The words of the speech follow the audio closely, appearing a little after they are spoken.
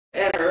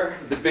Enter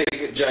the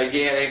big,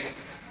 gigantic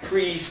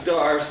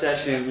pre-star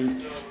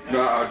session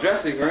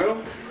dressing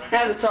room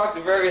and to talk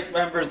to various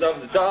members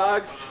of the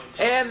Dogs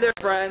and their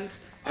friends.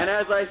 And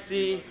as I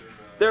see,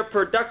 they're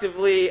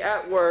productively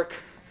at work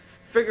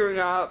figuring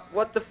out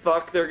what the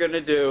fuck they're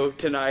gonna do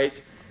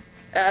tonight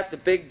at the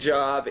big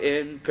job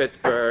in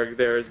Pittsburgh.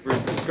 There's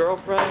Bruce's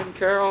girlfriend,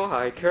 Carol.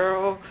 Hi,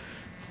 Carol.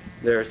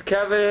 There's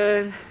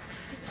Kevin,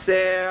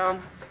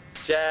 Sam,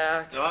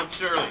 Jack. No, I'm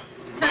Shirley.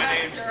 My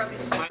name's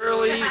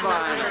Shirley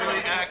Vine.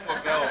 Shirley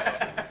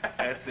Aquabella.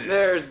 That's it.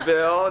 There's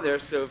Bill.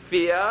 There's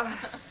Sophia.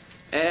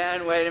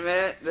 And wait a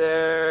minute.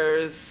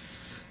 There's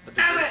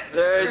Emmett.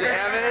 There's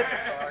Emmett.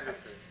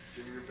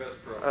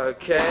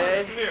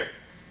 Okay. Come here.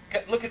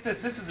 Look at this.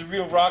 This is a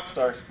real rock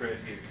star spread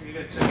here. You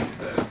gotta check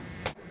this out.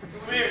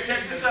 Come here.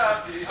 Check this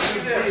out. Look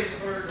at this.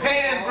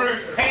 Pan,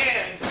 Bruce.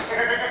 Pan.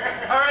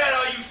 All right,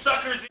 all you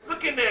suckers.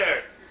 Look in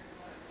there.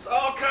 There's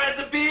all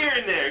kinds of beer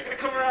in there. You gotta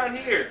come around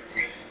here.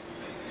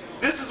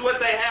 This is what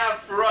they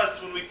have for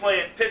us when we play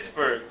in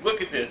Pittsburgh.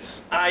 Look at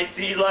this.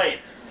 Icy Light,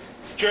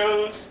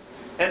 Strohs,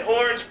 and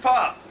Orange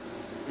Pop.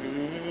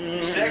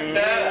 Check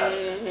that out.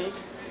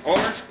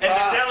 Orange Pop. And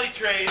the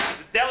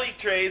deli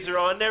trays are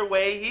on their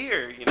way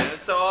here, you know,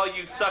 so all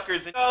you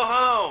suckers go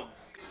home.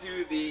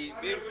 To the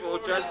beautiful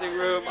dressing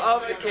room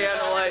of the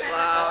Candlelight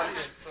Lounge.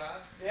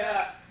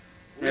 Yeah.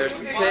 There's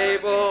some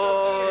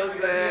tables,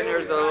 and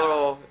there's a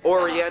little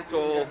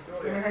oriental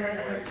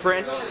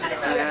print.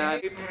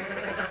 And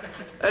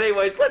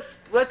anyways,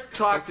 let's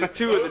talk to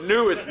two of the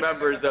newest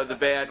members of the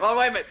band. Oh,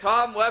 wait a minute,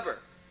 Tom Weber.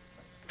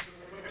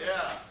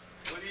 Yeah.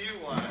 What do you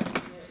want?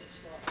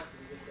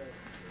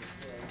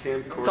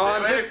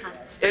 Tom, just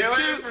in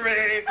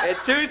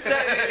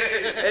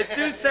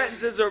two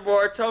sentences or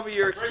more, tell me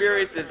your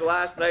experiences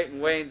last night in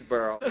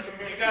Waynesboro. You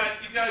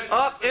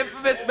guys.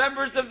 Infamous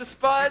members of the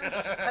Spuds.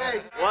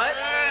 Hey. What?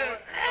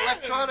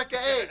 Electronic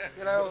 8,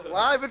 you know,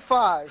 live at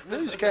 5,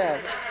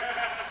 newscast.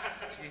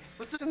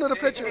 Put this into the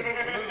picture. It's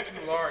a little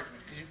too large.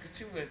 You could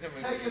see where them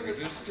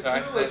reduce the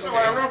size. It's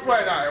We'll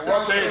play now. It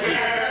wasn't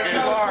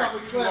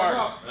too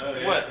large.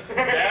 What?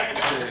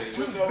 It's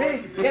too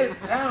big. Get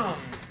it down.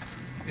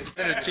 It's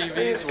better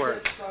TV's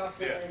work.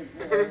 Get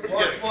a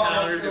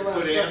counter to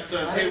put amps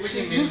on. Hey, we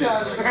can You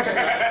guys are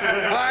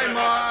Hi,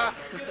 Ma.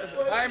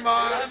 Hi,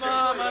 Ma. Hi,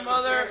 Mom. Hi,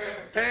 Mother.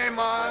 Hey,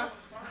 Ma.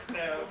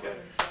 Yeah, okay.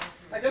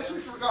 I guess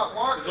we forgot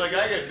Mark. It's like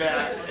I get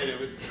back and it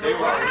was, they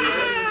were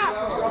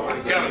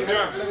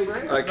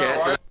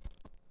Okay.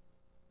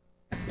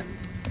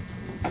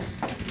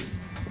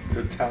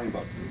 Good time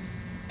about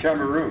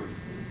Cameroon.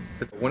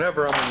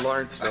 Whenever I'm in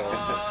Lawrenceville,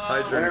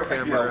 I drink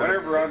Cameroon. Yeah,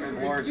 whenever I'm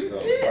in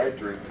Lawrenceville, I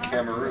drink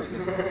Cameroon.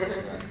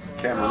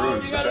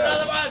 Cameroon's the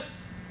best.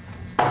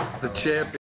 The champion.